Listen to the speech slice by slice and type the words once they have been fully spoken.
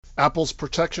Apple's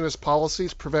protectionist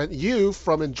policies prevent you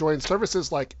from enjoying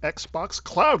services like Xbox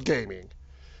Cloud Gaming.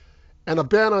 And a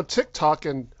ban on TikTok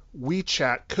and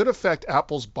WeChat could affect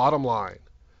Apple's bottom line.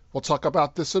 We'll talk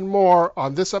about this and more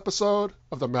on this episode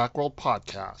of the Macworld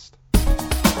Podcast.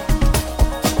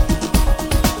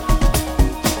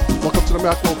 Welcome to the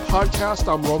Macworld Podcast.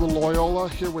 I'm Roman Loyola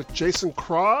here with Jason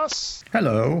Cross.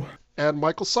 Hello. And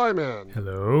Michael Simon.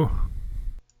 Hello.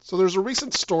 So there's a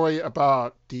recent story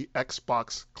about the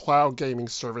Xbox Cloud Gaming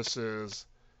services.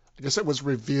 I guess it was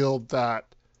revealed that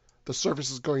the service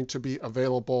is going to be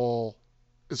available,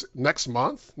 is it next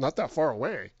month? Not that far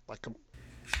away.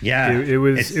 Yeah, it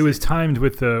was timed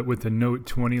with the Note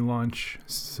 20 launch.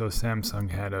 So Samsung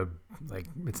had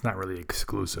it's not really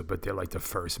exclusive, but they're like the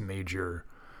first major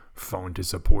phone to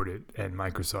support it, and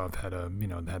Microsoft had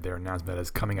their announcement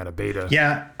as coming out of beta.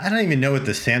 Yeah, I don't even know what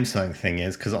the Samsung thing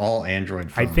is because all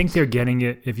Android phones. I think they're getting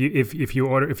it if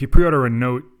you pre-order a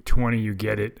Note 20, you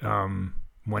get it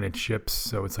when it ships.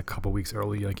 So it's a couple weeks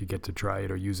early. You get to try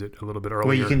it or use it a little bit earlier.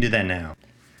 Well, you can do that now.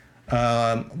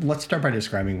 Let's start by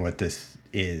describing what this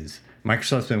is.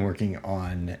 Microsoft's been working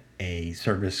on a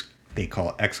service they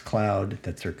call xCloud.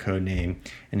 That's their code name.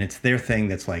 And it's their thing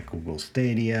that's like Google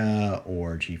Stadia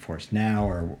or GeForce Now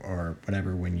or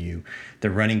whatever when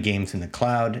they're running games in the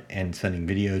cloud and sending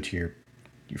video to your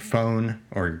phone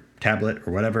or tablet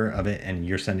or whatever of it, and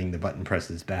you're sending the button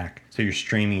presses back. So you're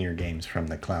streaming your games from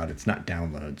the cloud. It's not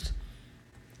downloads.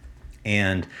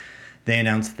 And they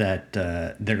announced that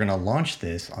they're going to launch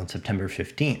this on September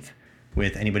 15th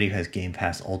with anybody who has Game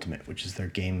Pass Ultimate, which is their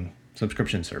game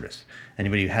subscription service.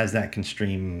 Anybody who has that can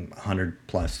stream 100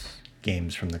 plus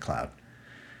games from the cloud.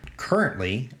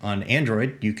 Currently on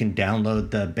Android, you can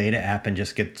download the beta app and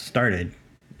just get started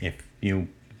if you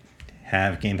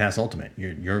have Game Pass Ultimate.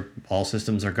 Your all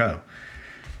systems are go.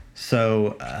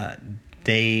 So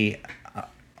they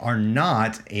are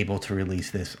not able to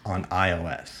release this on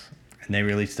iOS, and they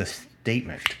released a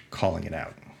statement calling it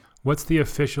out. What's the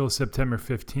official September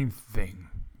 15th thing?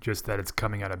 Just that it's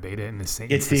coming out of beta in the same.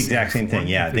 It's the exact same thing.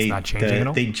 Yeah, it's not changing at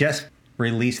all. They just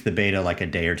released the beta like a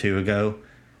day or two ago,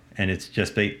 and it's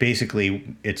just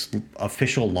basically its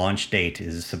official launch date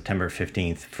is September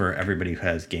 15th for everybody who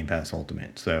has Game Pass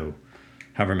Ultimate. So,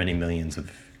 however many millions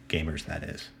of gamers that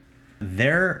is.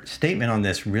 Their statement on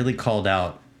this really called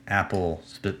out Apple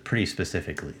pretty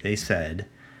specifically. They said,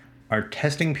 "Our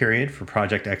testing period for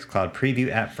Project xCloud Preview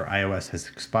app for iOS has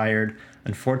expired.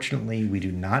 Unfortunately, we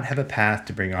do not have a path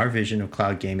to bring our vision of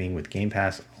cloud gaming with Game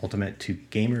Pass Ultimate to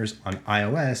gamers on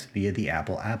iOS via the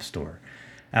Apple App Store.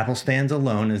 Apple stands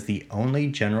alone as the only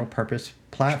general-purpose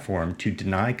platform to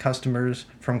deny customers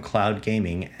from cloud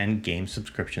gaming and game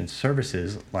subscription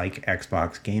services like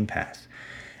Xbox Game Pass.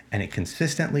 And it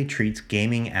consistently treats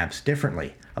gaming apps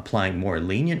differently, applying more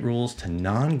lenient rules to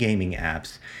non-gaming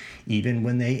apps even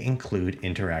when they include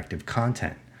interactive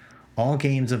content. All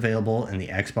games available in the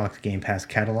Xbox Game Pass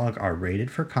catalog are rated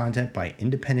for content by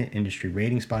independent industry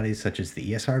ratings bodies such as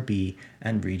the ESRB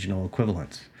and regional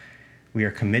equivalents. We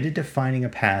are committed to finding a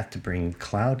path to bring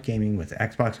cloud gaming with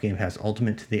Xbox Game Pass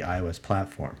Ultimate to the iOS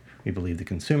platform. We believe the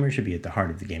consumer should be at the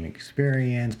heart of the gaming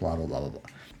experience, blah, blah, blah, blah, blah."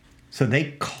 So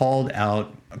they called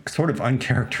out, sort of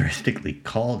uncharacteristically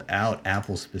called out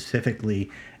Apple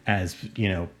specifically as,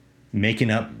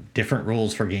 making up different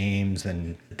rules for games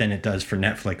than it does for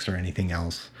Netflix or anything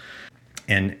else.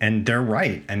 And they're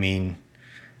right. I mean,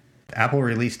 Apple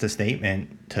released a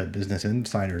statement to Business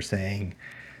Insider saying,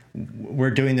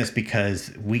 we're doing this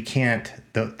because we can't,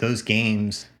 those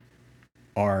games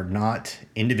are not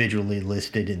individually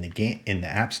listed in the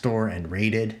App Store and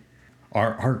rated.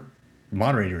 Our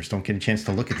moderators don't get a chance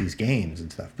to look at these games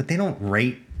and stuff, but they don't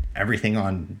rate everything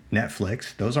on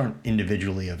Netflix. Those aren't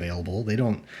individually available.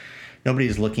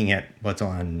 Nobody's looking at what's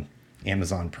on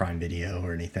Amazon Prime Video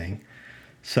or anything.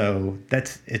 So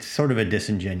it's sort of a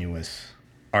disingenuous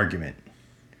argument.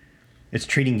 It's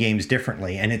treating games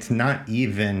differently, and it's not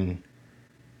even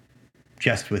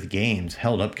just with games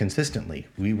held up consistently.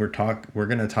 We're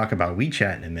going to talk about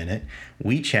WeChat in a minute.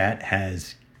 WeChat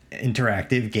has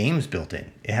interactive games built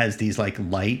in. It has these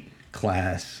light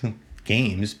class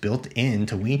games built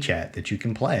into WeChat that you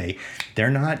can play. They're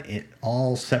not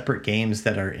all separate games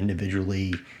that are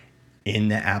individually in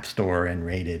the App Store and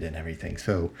rated and everything.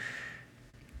 So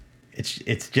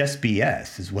it's just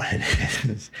BS is what it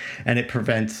is. And it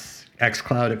prevents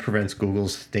xCloud, it prevents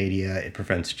Google's Stadia, it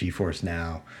prevents GeForce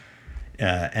Now.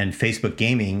 And Facebook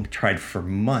Gaming tried for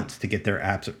months to get their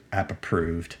app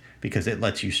approved because it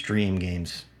lets you stream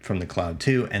games from the cloud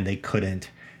too, and they couldn't.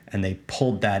 And they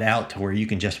pulled that out to where you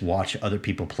can just watch other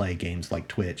people play games like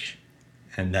Twitch,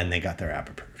 and then they got their app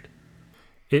approved.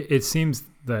 It seems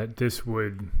that this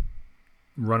would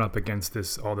run up against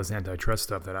all this antitrust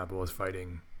stuff that Apple is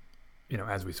fighting,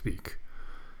 as we speak.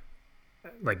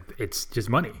 Like, it's just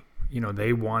money.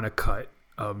 They want a cut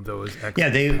of those. I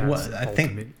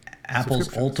think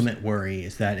Apple's ultimate worry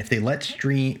is that if they let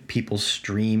people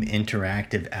stream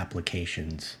interactive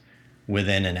applications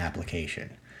within an application,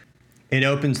 it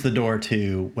opens the door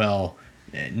to, well,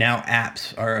 now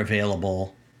apps are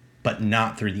available, but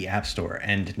not through the App Store.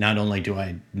 And not only do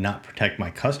I not protect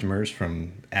my customers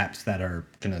from apps that are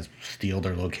going to steal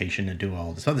their location and do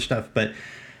all this other stuff, but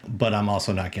I'm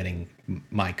also not getting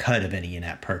my cut of any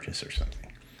in-app purchase or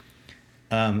something.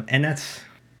 And that's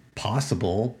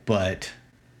possible, but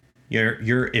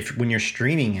when you're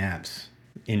streaming apps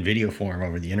in video form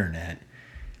over the internet,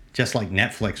 just like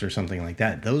Netflix or something like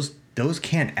that, those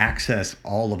can't access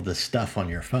all of the stuff on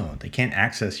your phone. They can't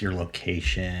access your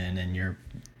location and your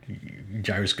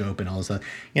gyroscope and all this stuff.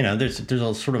 There's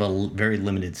a sort of a very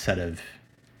limited set of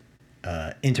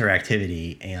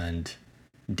interactivity and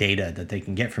data that they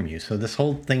can get from you. So this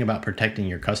whole thing about protecting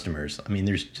your customers, I mean,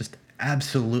 there's just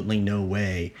absolutely no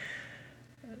way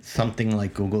something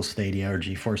like Google Stadia or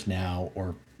GeForce Now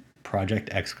or Project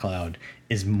xCloud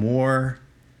is more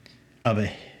of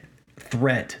a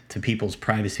threat to people's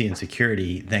privacy and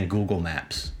security than Google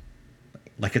Maps.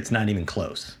 Like, it's not even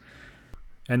close.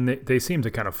 And they seem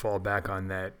to kind of fall back on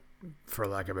that, for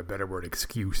lack of a better word,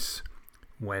 excuse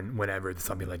whenever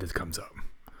something like this comes up.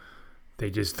 They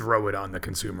just throw it on the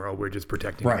consumer. Oh, we're just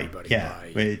protecting everybody. Yeah.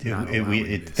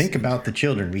 Think about the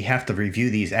children. We have to review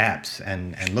these apps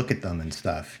and look at them and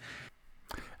stuff.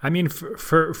 I mean,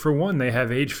 for one, they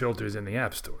have age filters in the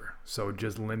App Store. So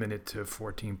just limit it to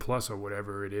 14 plus or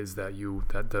whatever it is that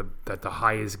the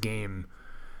highest game.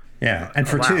 Yeah, and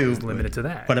for two, limited to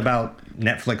that. What about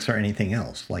Netflix or anything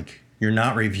else? Like, you're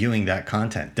not reviewing that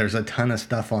content. There's a ton of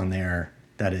stuff on there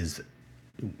that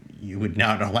you would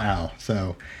not allow.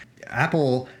 So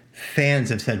Apple fans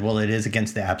have said, well, it is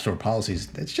against the App Store policies.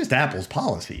 It's just Apple's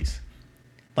policies.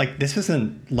 Like, this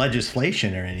isn't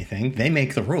legislation or anything. They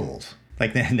make the rules.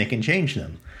 Like, they can change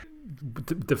them.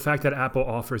 The fact that Apple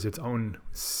offers its own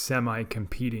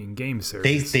semi-competing game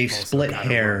service, they've split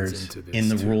hairs in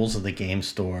the rules of the game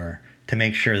store to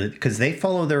make sure that, because they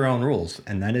follow their own rules,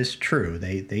 and that is true.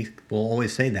 They will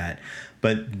always say that,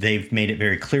 but they've made it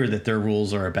very clear that their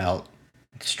rules are about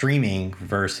streaming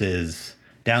versus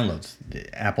downloads.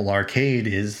 Apple Arcade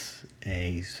is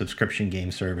a subscription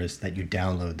game service that you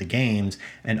download the games,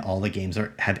 and all the games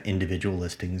have individual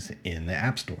listings in the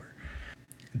App Store.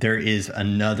 There is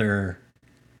another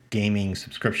gaming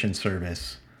subscription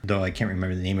service, though I can't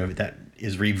remember the name of it, that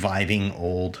is reviving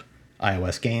old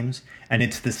iOS games. And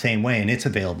it's the same way, and it's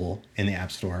available in the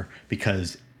App Store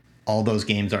because all those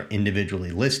games are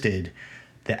individually listed.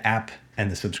 The app and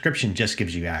the subscription just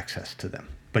gives you access to them.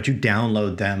 But you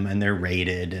download them, and they're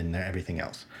rated and everything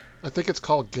else. I think it's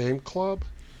called Game Club.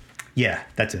 Yeah,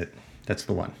 that's it. That's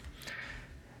the one.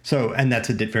 So, and that's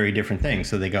a very different thing.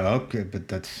 So they go, okay, but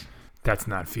that's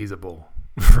not feasible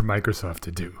for Microsoft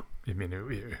to do. I mean,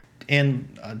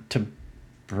 and to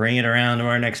bring it around to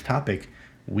our next topic,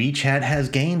 WeChat has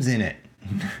games in it,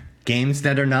 games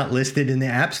that are not listed in the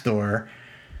App Store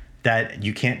that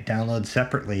you can't download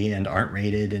separately and aren't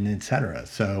rated and etc.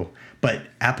 So, but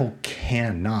Apple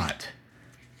cannot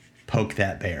poke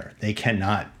that bear. They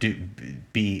cannot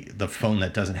be the phone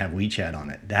that doesn't have WeChat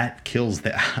on it. That kills the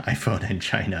iPhone in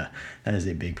China. That is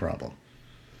a big problem.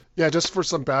 Yeah, just for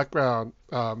some background,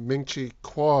 Ming-Chi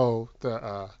Kuo,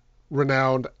 the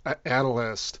renowned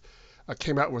analyst,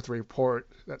 came out with a report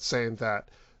that's saying that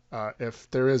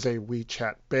if there is a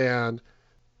WeChat ban,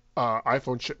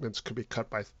 iPhone shipments could be cut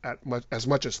by as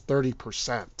much as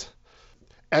 30%.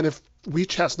 And if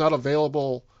WeChat's not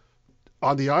available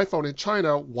on the iPhone in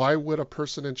China, why would a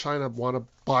person in China want to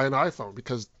buy an iPhone?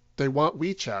 Because they want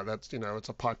WeChat. That's, it's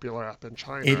a popular app in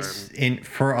China.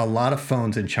 For a lot of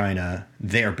phones in China,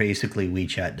 they are basically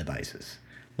WeChat devices.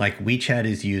 Like, WeChat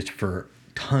is used for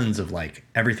tons of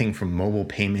everything from mobile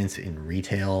payments in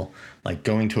retail, like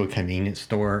going to a convenience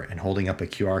store and holding up a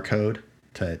QR code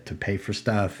to pay for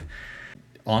stuff.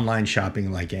 Online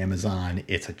shopping like Amazon,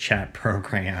 it's a chat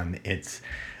program, it's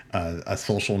a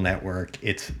social network.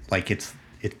 It's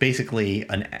basically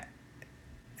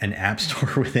an app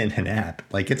store within an app.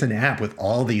 Like, it's an app with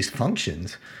all these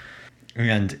functions,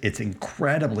 and it's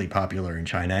incredibly popular in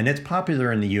China, and it's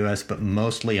popular in the US, but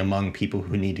mostly among people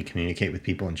who need to communicate with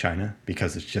people in China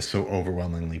because it's just so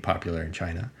overwhelmingly popular in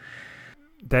China.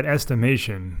 That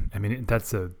estimation, I mean,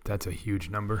 that's a huge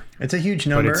number. It's a huge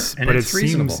number, and it's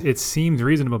reasonable. It seems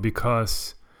reasonable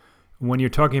because when you're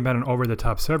talking about an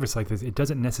over-the-top service like this, it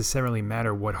doesn't necessarily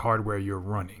matter what hardware you're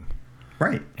running.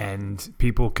 Right. And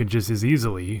people could just as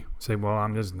easily say, well,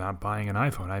 I'm just not buying an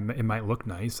iPhone. It might look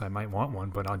nice. I might want one,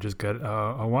 but I'll just get a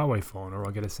Huawei phone, or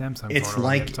I'll get a Samsung phone. It's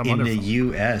like in the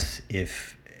US,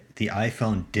 if the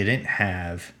iPhone didn't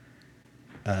have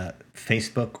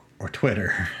Facebook or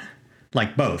Twitter,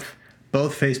 like both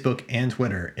Facebook and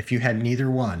Twitter, if you had neither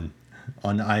one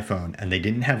on the iPhone and they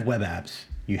didn't have web apps,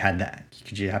 you have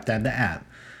to have the app.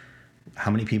 How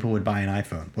many people would buy an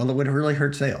iPhone? Well, it would really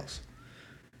hurt sales.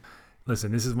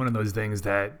 Listen, this is one of those things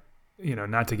that,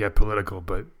 not to get political,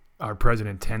 but our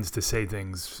president tends to say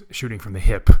things shooting from the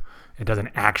hip. It doesn't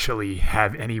actually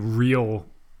have any real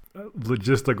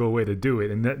logistical way to do it,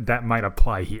 and that might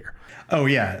apply here. Oh,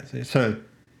 yeah. So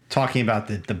talking about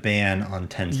the ban on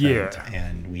Tencent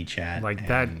and WeChat. Like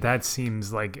that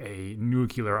seems like a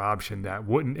nuclear option that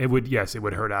it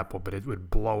would hurt Apple, but it would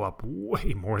blow up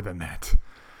way more than that.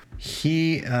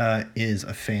 He is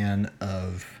a fan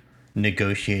of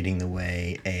negotiating the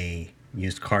way a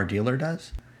used car dealer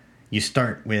does. You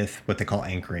start with what they call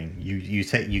anchoring.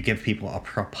 You give people a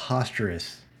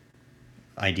preposterous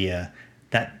idea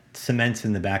that cements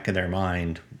in the back of their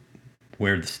mind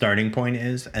where the starting point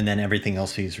is, and then everything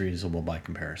else is reasonable by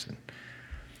comparison.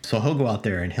 So he'll go out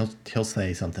there and he'll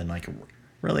say something like a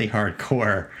really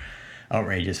hardcore,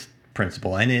 outrageous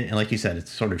principle, and like you said,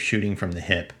 it's sort of shooting from the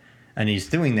hip, and he's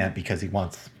doing that because he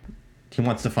wants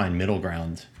to find middle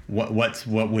ground. What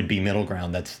would be middle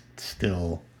ground that's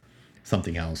still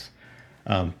something else.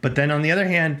 But then on the other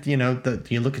hand, you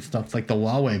look at stuff like the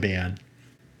Huawei ban.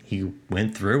 He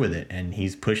went through with it, and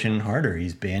he's pushing harder.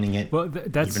 He's banning it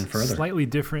that's even further. Slightly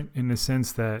different in the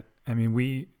sense that,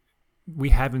 we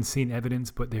haven't seen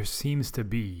evidence, but there seems to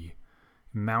be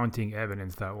mounting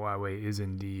evidence that Huawei is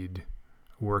indeed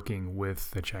working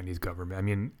with the Chinese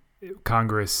government.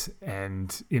 Congress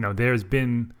and, there's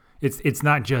been... It's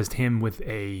not just him with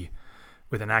an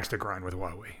axe to grind with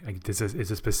Huawei. Like, it's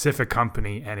a specific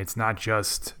company, and it's not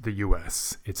just the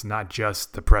U.S. It's not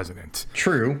just the president.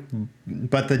 True,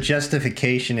 but the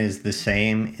justification is the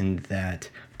same in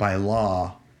that by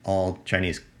law, all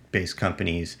Chinese-based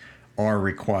companies are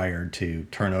required to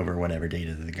turn over whatever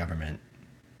data to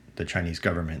the Chinese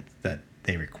government that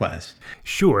they request.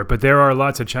 Sure, but there are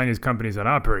lots of Chinese companies that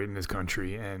operate in this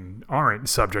country and aren't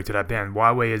subject to that ban.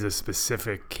 Huawei is a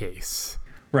specific case.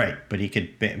 Right, but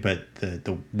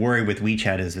the worry with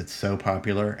WeChat is it's so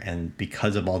popular, and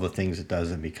because of all the things it does,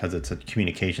 and because it's a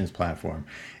communications platform,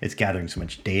 it's gathering so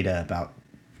much data about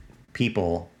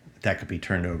people that could be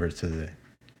turned over to the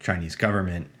Chinese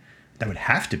government, that would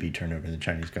have to be turned over to the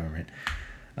Chinese government.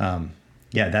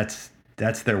 That's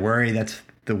their worry. That's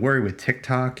the worry with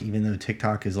TikTok, even though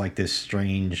TikTok is like this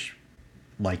strange,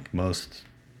 like most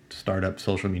startup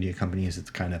social media companies, it's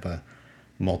kind of a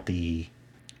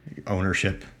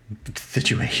multi-ownership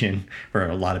situation where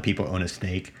a lot of people own a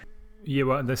stake. Yeah,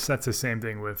 well, that's the same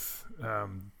thing with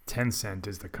Tencent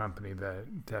is the company that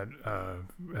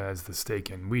has the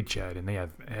stake in WeChat,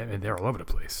 and they're all over the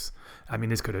place.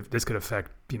 This could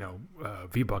affect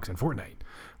V-Bucks and Fortnite.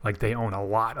 Like, they own a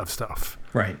lot of stuff.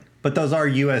 Right, but those are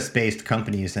U.S. based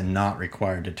companies and not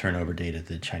required to turn over data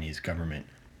to the Chinese government.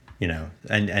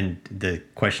 And the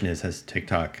question is, has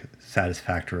TikTok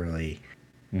satisfactorily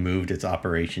moved its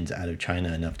operations out of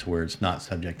China enough to where it's not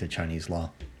subject to Chinese law?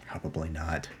 Probably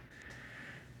not.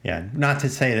 Yeah, not to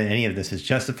say that any of this is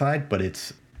justified, but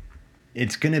it's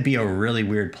going to be a really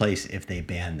weird place if they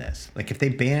ban this. Like, if they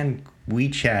ban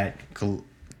WeChat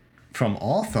from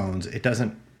all phones,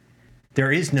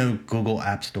 there is no Google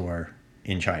App Store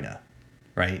in China,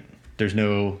 right? There's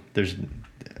Google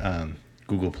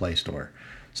Play Store.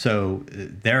 So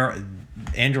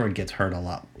Android gets hurt a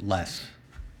lot less,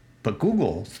 but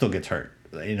Google still gets hurt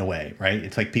in a way, right?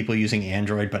 It's like people using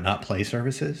Android but not Play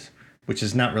services, which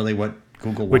is not really what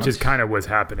Google wants. Which is kind of what's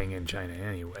happening in China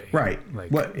anyway. Right.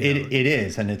 It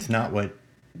is, and it's not what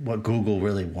Google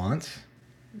really wants.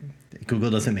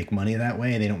 Google doesn't make money that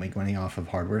way. They don't make money off of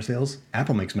hardware sales.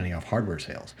 Apple makes money off hardware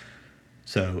sales.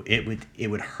 So it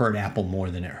would hurt Apple more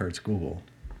than it hurts Google.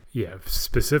 Yeah,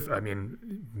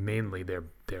 mainly their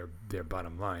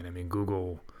bottom line.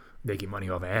 Google making money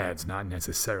off ads, not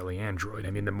necessarily Android.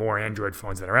 The more Android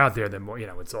phones that are out there, the more,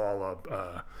 it's all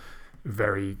a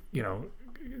very,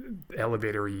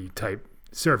 elevator-y type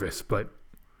service. But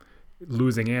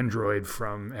losing Android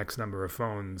from X number of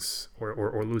phones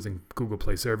or losing Google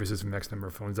Play services from X number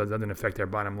of phones doesn't affect their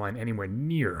bottom line anywhere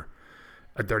near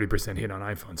a 30% hit on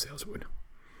iPhone sales would.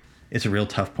 It's a real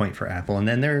tough point for Apple. And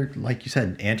then they're, like you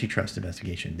said, antitrust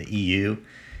investigation. The EU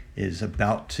is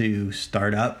about to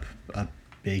start up a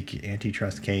big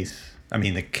antitrust case I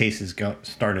mean, the case is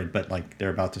started, but like they're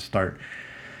about to start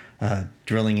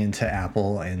drilling into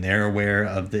Apple, and they're aware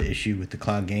of the issue with the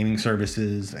cloud gaming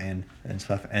services and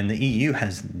stuff. And the EU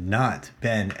has not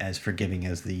been as forgiving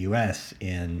as the US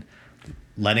in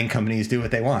letting companies do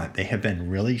what they want. They have been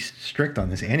really strict on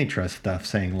this antitrust stuff,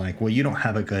 saying like, well, you don't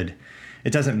have a good,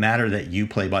 it doesn't matter that you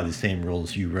play by the same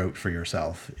rules you wrote for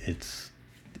yourself.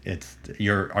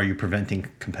 Are you preventing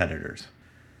competitors?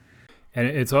 And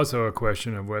it's also a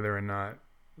question of whether or not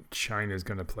China is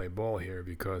going to play ball here,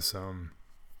 because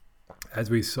as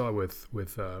we saw with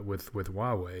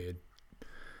Huawei,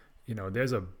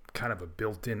 there's a kind of a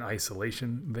built-in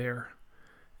isolation there,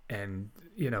 and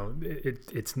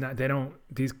it's not, they don't,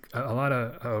 these, a lot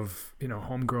of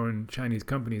homegrown Chinese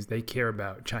companies, they care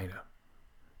about China.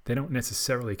 They don't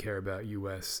necessarily care about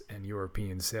U.S. and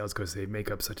European sales, because they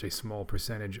make up such a small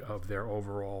percentage of their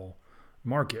overall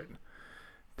market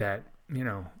that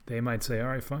they might say, all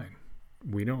right, fine,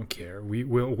 we don't care.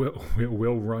 We'll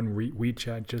run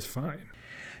WeChat just fine.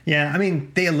 Yeah, I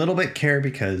mean, they a little bit care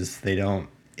because they don't.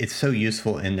 It's so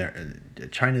useful in their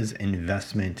China's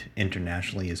investment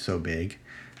internationally is so big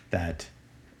that,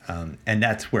 and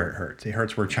that's where it hurts. It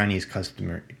hurts where Chinese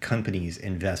companies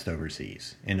invest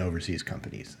overseas in overseas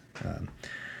companies.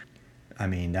 I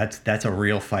mean, that's a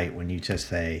real fight when you just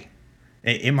say.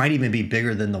 It might even be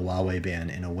bigger than the Huawei ban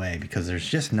in a way, because there's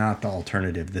just not the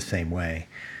alternative the same way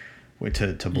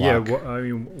to block. Yeah, well, I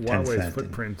mean, Huawei's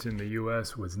footprint in the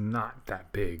U.S. was not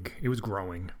that big. It was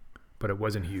growing, but it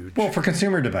wasn't huge. Well, for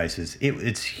consumer devices,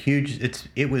 it's huge.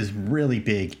 It was really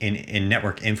big in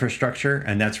network infrastructure,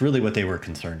 and that's really what they were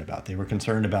concerned about. They were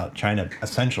concerned about China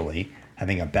essentially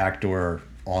having a backdoor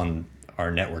on our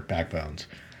network backbones.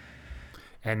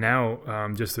 And now,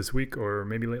 just this week, or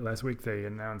maybe late last week, they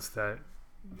announced that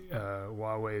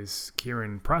Huawei's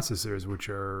Kirin processors, which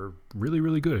are really,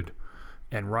 really good,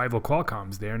 and rival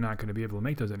Qualcomm's, they're not going to be able to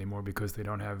make those anymore because they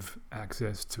don't have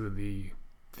access to the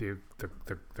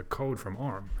code from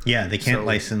ARM. Yeah, they can't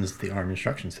license the ARM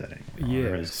instruction setting.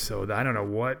 Yeah, so I don't know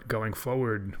what going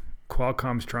forward.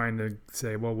 Qualcomm's trying to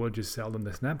say, well, we'll just sell them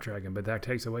the Snapdragon, but that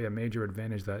takes away a major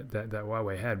advantage that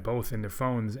Huawei had, both in the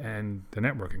phones and the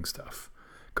networking stuff,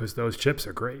 because those chips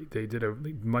are great. They did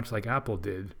much like Apple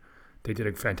did. They did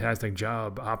a fantastic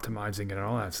job optimizing it and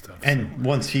all that stuff. And so,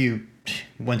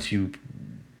 once you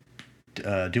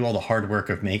do all the hard work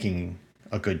of making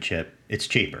a good chip, it's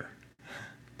cheaper.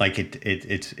 Like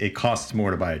it costs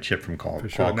more to buy a chip from Qualcomm. For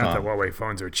sure, not that Huawei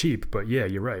phones are cheap, but yeah,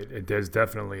 you're right. There's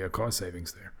definitely a cost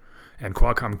savings there, and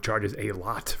Qualcomm charges a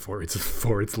lot for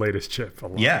its latest chip. A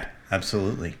lot. Yeah,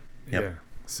 absolutely. Yep. Yeah.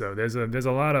 So there's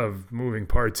a lot of moving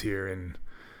parts here, and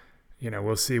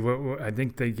we'll see. What I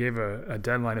think they gave a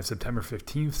deadline of September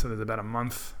 15th, so there's about a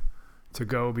month to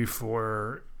go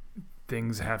before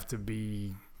things have to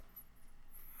be,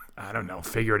 I don't know,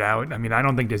 figured out. I mean, I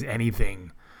don't think there's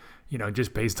anything,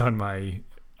 just based on my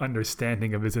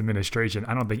understanding of this administration,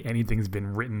 I don't think anything's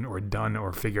been written or done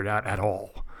or figured out at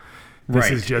all.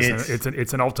 This is just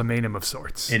it's an ultimatum of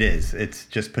sorts. It is. It's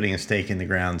just putting a stake in the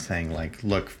ground, saying like,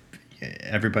 look,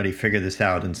 everybody figure this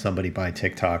out, and somebody buy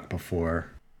TikTok before.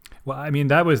 Well, I mean,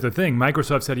 that was the thing.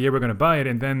 Microsoft said, yeah, we're going to buy it.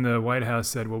 And then the White House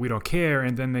said, well, we don't care.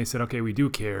 And then they said, okay, we do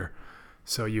care.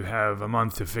 So you have a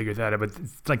month to figure that out. But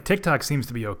like TikTok seems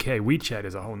to be okay. WeChat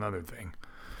is a whole nother thing.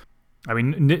 I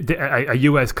mean, a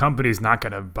U.S. company is not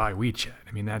going to buy WeChat.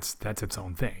 I mean, that's its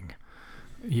own thing.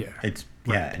 Yeah. It's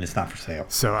right. Yeah, and it's not for sale.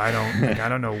 So I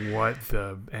don't know what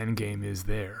the end game is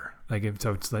there. Like,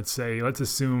 let's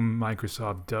assume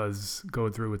Microsoft does go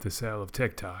through with the sale of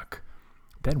TikTok.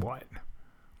 Then what?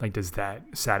 Like, does that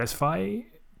satisfy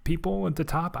people at the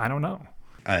top? I don't know.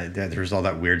 There's all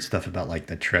that weird stuff about like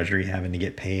the Treasury having to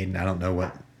get paid, and I don't know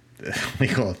what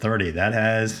legal authority that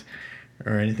has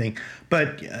or anything.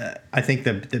 But I think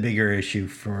the bigger issue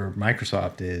for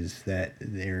Microsoft is that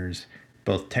there's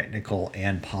both technical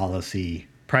and privacy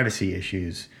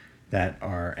issues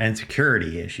and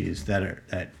security issues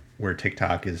that where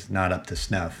TikTok is not up to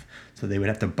snuff. So they would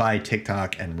have to buy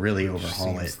TikTok and really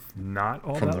overhaul it not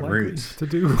all from that the likely roots to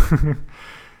do.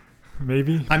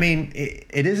 Maybe. I mean,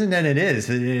 it isn't, and it is.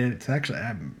 It's actually,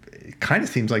 it kind of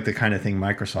seems like the kind of thing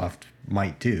Microsoft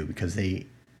might do, because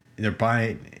they're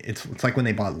buying. It's like when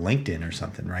they bought LinkedIn or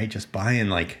something, right? Just buying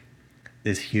like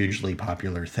this hugely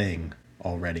popular thing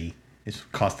already. It's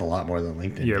cost a lot more than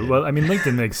LinkedIn. Yeah, did. well, I mean,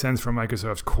 LinkedIn makes sense for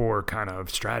Microsoft's core kind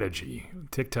of strategy.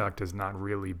 TikTok does not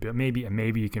really.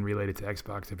 Maybe you can relate it to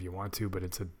Xbox if you want to, but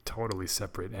it's a totally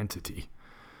separate entity.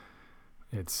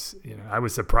 It's, I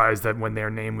was surprised that when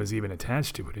their name was even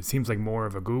attached to it. It seems like more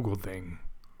of a Google thing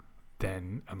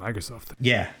than a Microsoft thing.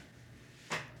 Yeah.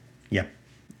 Yep.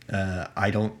 I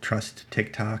don't trust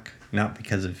TikTok, not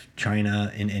because of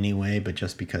China in any way, but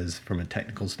just because from a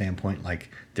technical standpoint, like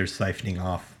they're siphoning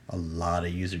off a lot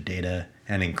of user data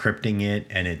and encrypting it,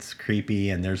 and it's creepy.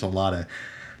 And there's a lot of,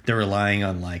 they're relying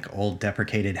on like old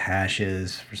deprecated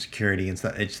hashes for security and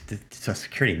stuff. It's a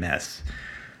security mess.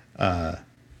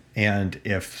 And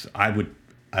if I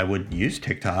would use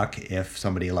TikTok if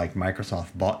somebody like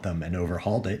Microsoft bought them and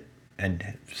overhauled it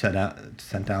and sent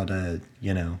out a,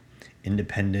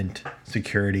 independent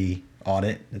security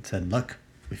audit that said, look,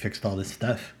 we fixed all this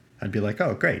stuff. I'd be like,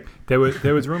 oh, great. There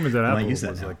was rumors that Apple was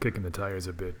now. like kicking the tires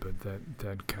a bit, but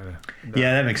that kind of...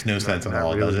 Yeah, that makes no sense at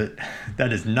all, really. Does it?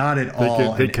 That is not at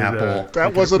all an Apple...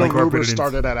 That wasn't a rumor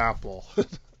started at Apple.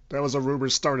 That was a rumor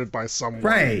started by someone.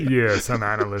 Right. Yeah, some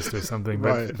analyst or something.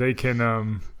 But Right.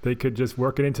 they could just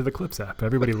work it into the Clips app.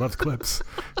 Everybody loves Clips.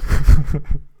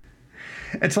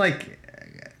 It's like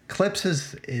Clips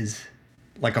is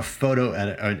like a photo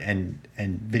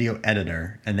and video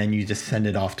editor, and then you just send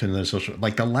it off to another social.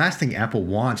 Like the last thing Apple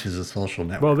wants is a social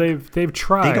network. Well, they've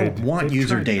tried. They don't want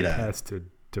user data. In the past to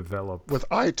develop With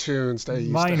iTunes, they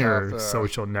used minor to have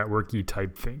social networky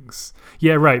type things.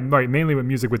 Yeah, right. Mainly with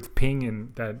music, with Ping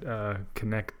and that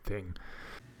Connect thing.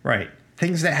 Right.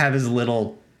 Things that have as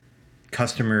little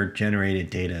customer generated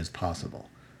data as possible.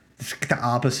 It's the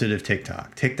opposite of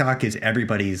TikTok. TikTok is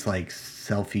everybody's like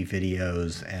selfie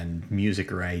videos and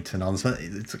music rights and all this.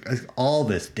 It's all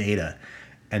this data.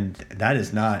 And that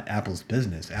is not Apple's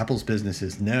business. Apple's business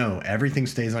is no, everything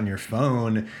stays on your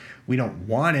phone. We don't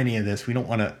want any of this. We don't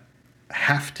want to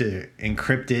have to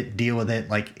encrypt it, deal with it.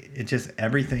 Like it just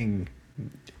everything.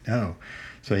 No.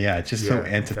 So yeah, it's just so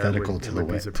antithetical to the way. It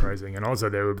would be surprising, and also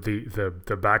there would be the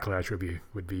backlash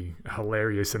would be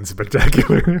hilarious and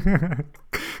spectacular.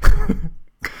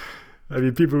 I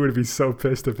mean, people would be so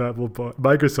pissed if Apple bought.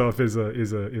 Microsoft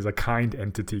is a kind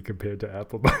entity compared to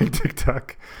Apple buying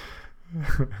TikTok.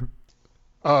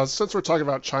 Since we're talking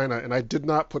about China, and I did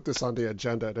not put this on the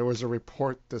agenda, there was a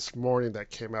report this morning that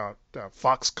came out.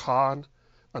 Foxconn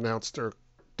announced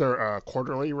their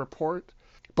quarterly report.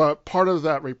 But part of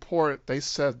that report, they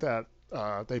said that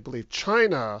they believe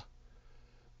China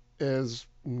is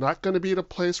not going to be the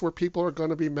place where people are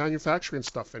going to be manufacturing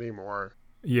stuff anymore.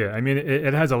 Yeah, I mean,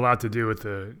 it has a lot to do with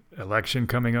the election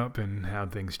coming up and how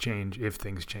things change, if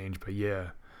things change. But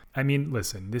yeah, I mean,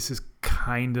 listen, this is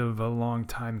kind of a long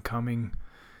time coming,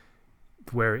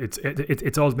 where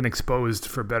it's always been exposed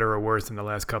for better or worse in the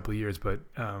last couple of years. But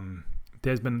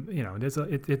there's been,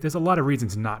 there's a lot of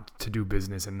reasons not to do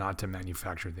business and not to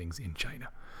manufacture things in China.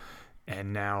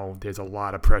 And now there's a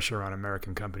lot of pressure on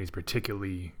American companies,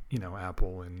 particularly,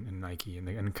 Apple and Nike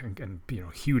and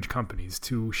huge companies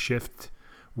to shift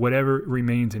whatever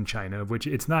remains in China, which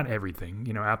it's not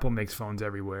everything. Apple makes phones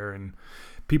everywhere and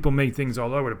people make things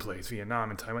all over the place, Vietnam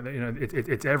and Taiwan,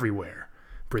 it's everywhere.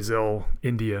 Brazil,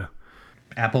 India.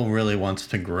 Apple really wants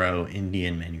to grow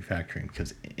Indian manufacturing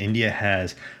because India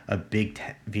has a big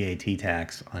VAT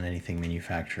tax on anything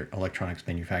electronics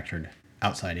manufactured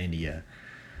outside India.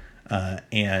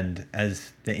 And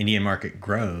as the Indian market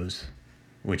grows,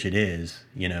 which it is,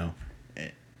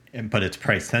 but it's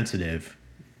price sensitive,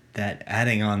 that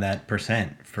adding on that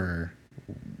percent for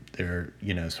their,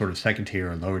 sort of second tier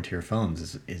or lower tier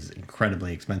phones is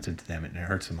incredibly expensive to them, and it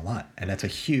hurts them a lot. And that's a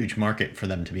huge market for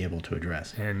them to be able to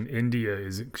address. And India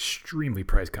is extremely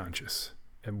price conscious,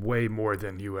 and way more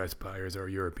than U.S. buyers or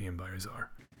European buyers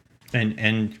are.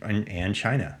 And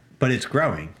China, but it's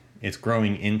growing. It's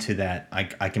growing into that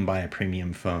I can buy a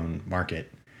premium phone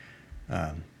market.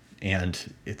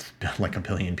 And it's like 1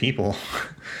 billion people,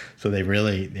 so they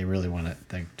really want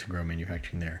to grow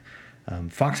manufacturing there.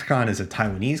 Foxconn is a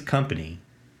Taiwanese company,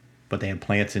 but they have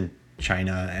plants in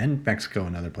China and Mexico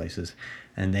and other places,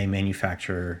 and they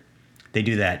manufacture. They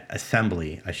do that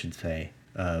assembly, I should say,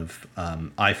 of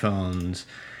iPhones,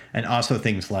 and also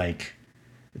things like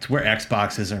it's where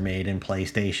Xboxes are made and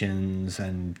PlayStations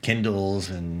and Kindles,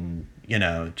 and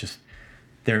just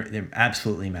they're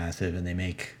absolutely massive, and they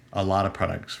make a lot of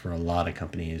products for a lot of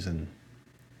companies. And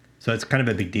so it's kind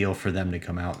of a big deal for them to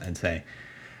come out and say,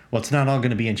 well, it's not all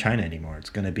going to be in China anymore. It's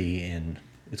going to be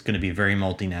very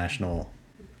multinational,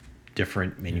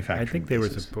 different manufacturing. I think they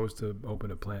bases. were supposed to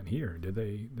open a plant here. Did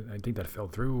they? I think that fell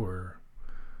through, or?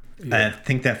 Yeah. I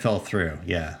think that fell through.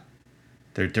 Yeah.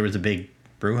 There was a big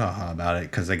brouhaha about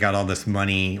it because they got all this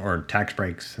money or tax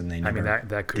breaks, and they never I mean,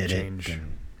 that could did change. it.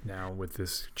 And, now with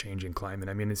this changing climate.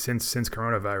 I mean, since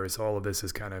coronavirus, all of this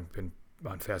has kind of been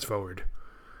on fast forward,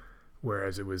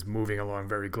 whereas it was moving along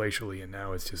very glacially, and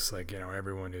now it's just like,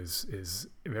 everyone is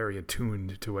very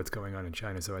attuned to what's going on in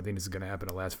China. So I think this is going to happen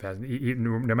a last fast,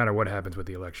 no matter what happens with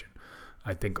the election.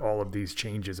 I think all of these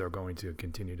changes are going to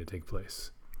continue to take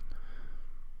place.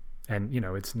 And,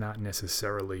 it's not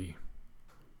necessarily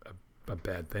a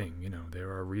bad thing. There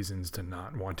are reasons to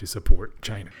not want to support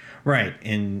China. Right.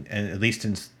 And at least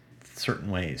in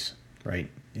certain ways, right?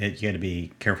 You got to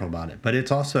be careful about it. But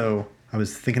it's also, I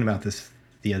was thinking about this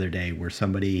the other day where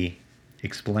somebody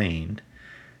explained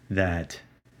that,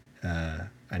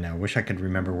 and I wish I could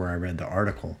remember where I read the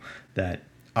article, that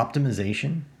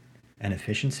optimization and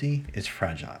efficiency is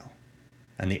fragile.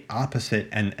 And the opposite,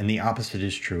 and the opposite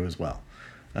is true as well.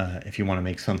 If you want to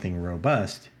make something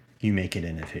robust, you make it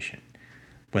inefficient.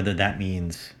 Whether that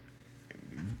means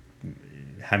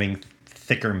having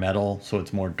thicker metal so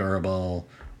it's more durable,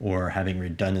 or having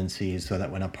redundancies so that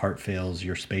when a part fails,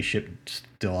 your spaceship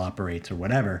still operates, or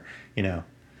whatever,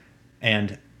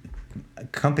 And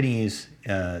companies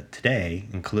today,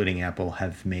 including Apple,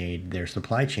 have made their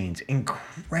supply chains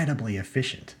incredibly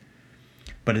efficient,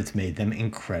 but it's made them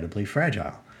incredibly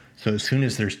fragile. So as soon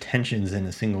as there's tensions in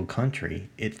a single country,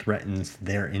 it threatens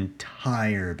their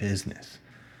entire business,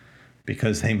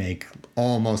 because they make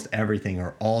almost everything,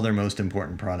 or all their most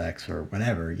important products, or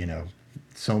whatever,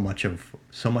 so much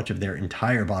of their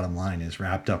entire bottom line is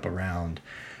wrapped up around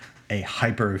a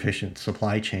hyper efficient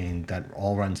supply chain that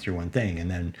all runs through one thing.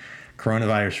 And then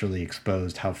coronavirus really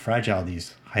exposed how fragile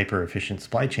these hyper efficient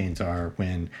supply chains are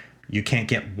when you can't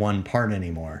get one part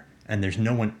anymore and there's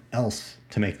no one else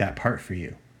to make that part for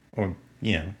you, or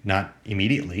not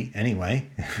immediately anyway.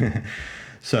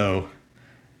 So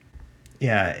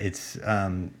yeah, it's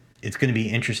going to be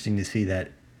interesting to see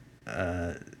that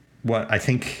what I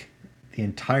think the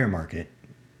entire market,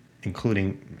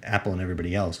 including Apple and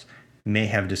everybody else, may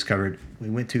have discovered we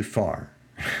went too far.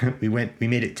 we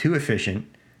made it too efficient,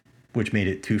 which made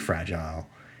it too fragile.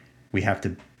 We have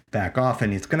to back off,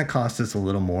 and it's going to cost us a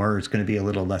little more, or it's going to be a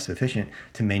little less efficient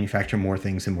to manufacture more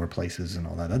things in more places and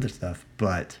all that other stuff.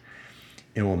 But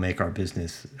it will make our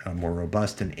business more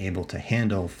robust and able to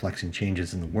handle flexing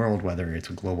changes in the world, whether it's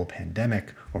a global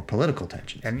pandemic or political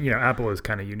tensions. And Apple is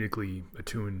kind of uniquely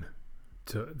attuned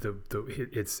to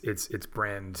its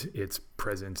brand, its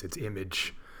presence, its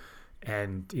image,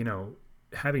 and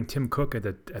having Tim Cook at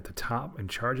the top in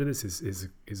charge of this is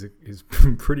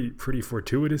pretty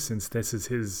fortuitous, since this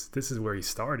is where he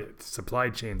started, supply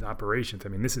chains, operations. I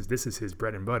mean, this is his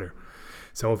bread and butter.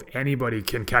 So if anybody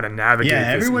can kind of navigate,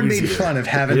 everyone made fun of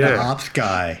having the ops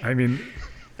guy. I mean,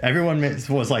 everyone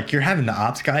was like, "You're having the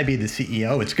ops guy be the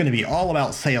CEO. It's going to be all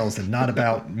about sales and not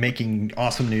about making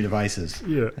awesome new devices."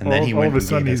 Yeah, and then all of a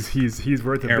sudden he's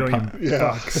worth $1 billion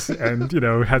bucks, and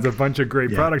has a bunch of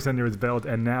great products under his belt,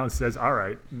 and now says, "All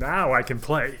right, now I can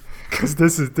play, because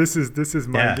this is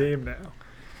my game now."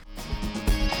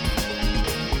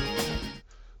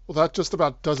 Well, that just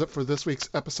about does it for this week's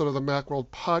episode of the Macworld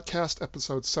Podcast,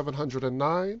 episode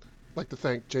 709. I'd like to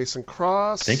thank Jason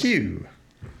Cross. Thank you.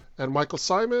 And Michael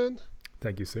Simon.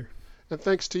 Thank you, sir. And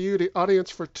thanks to you, the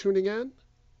audience, for tuning in.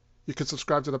 You can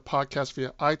subscribe to the podcast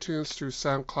via iTunes, through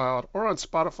SoundCloud, or on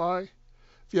Spotify.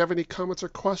 If you have any comments or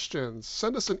questions,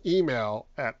 send us an email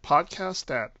at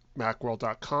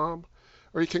podcast@macworld.com,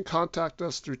 or you can contact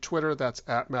us through Twitter, that's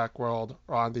 @Macworld,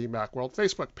 or on the Macworld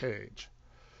Facebook page.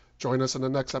 Join us in the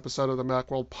next episode of the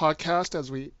Macworld Podcast as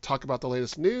we talk about the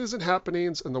latest news and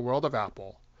happenings in the world of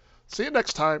Apple. See you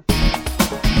next time.